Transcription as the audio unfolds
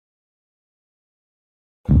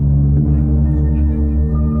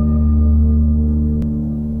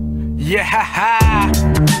Yeah, ha.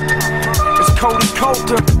 It's Koty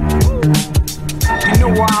Kolter. You know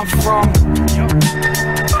where I'm from.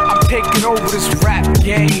 I'm taking over this rap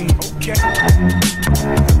game.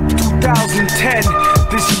 2010,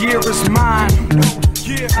 this year is mine.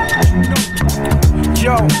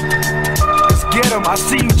 Yo, let's get 'em. I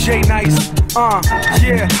see you, Jnyce.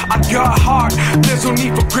 Yeah, I got heart. There's no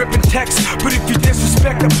need for grip and text. But if you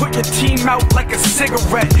disrespect, I put your team out like a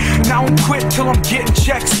cigarette. Now I'm quit till I'm getting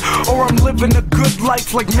checks, or I'm living a good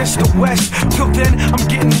life like Mr. West. Till then, I'm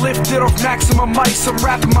getting lifted off maximum ice. I'm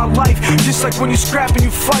rapping my life, just like when you scrap and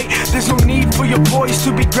you fight. There's no need for your boys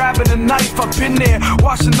to be grabbing a knife. I've been there,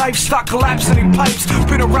 watched the knife start collapsing in pipes.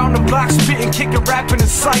 Been around the block, spitting, kicking, rapping in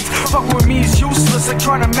sights. Fucking with me is useless, like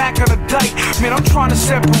trying to mac on a dike. Man, I'm trying to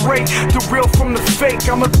separate the real from the fake.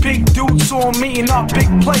 I'm a big dude, so I'm eating up big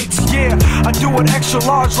plates. Yeah, I do it extra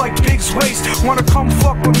large like Big's waist. Wanna come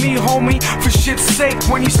fuck with me, homie, for shit's sake.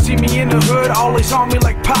 When you see me in the hood, always on me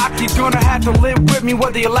like Pac. You're gonna have to live with me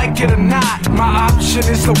whether you like it or not. My option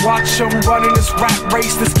is to watch them running this rap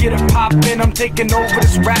race. Let's get it poppin', I'm taking over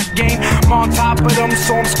this rap game. I'm on top of them,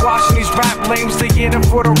 so I'm squashing these rap lames. They get it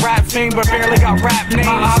for the rap fame, but barely got rap names.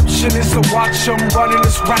 My option is to watch them running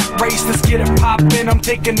this rap race. Let's get it poppin', I'm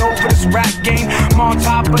taking over this rap game. I'm on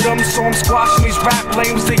top of them, so I'm squashing these rap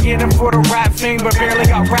lames. They get it for the rap fame, but barely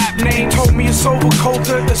got rap names. Told me it's over,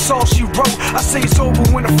 Kolter, that's all she wrote. I say it's over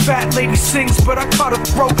when a fat lady sings, but I cut her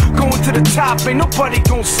throat. Going to the top, ain't nobody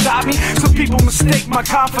gon' stop me. Some people mistake my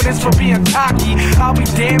confidence for being cocky. I'll be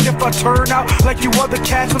damned if I turn out like you other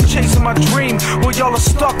cats. I'm chasing my dream, while y'all are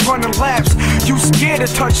stuck running laps. You scared to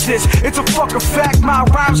touch this, it's a fucking fact. My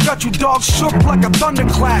rhymes got you dogs shook like a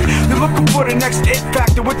thunderclap. They're looking for the next it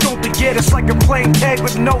factor, what don't they get? It's like a playing tag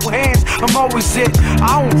with no hands, I'm always it.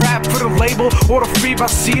 I don't rap for the label or the free by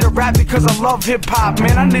seed. I rap because I love hip-hop,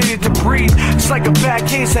 man, I needed to breathe. It's like a bad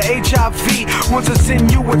case of HIV. Once it's in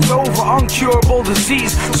you, it's over, uncurable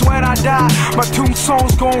disease. So when I die, my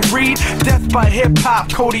tombstone's gon' read death by hip-hop,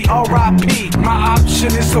 Koty R.I.P. My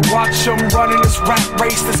option is to watch them running this rap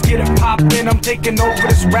race. Let's get it poppin', I'm taking over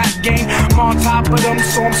this rap game. I'm on top of them,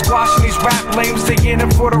 so I'm squashing these rap lames. They in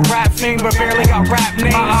it for the rap fame, but barely got rap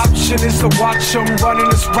names. My option is to watch them running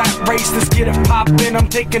this rap race. Let's get it poppin', I'm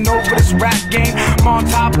taking over this rap game. I'm on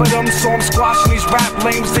top of them, so I'm squashing these rap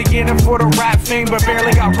lames. They in it for the rap fame, but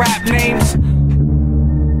barely got rap names.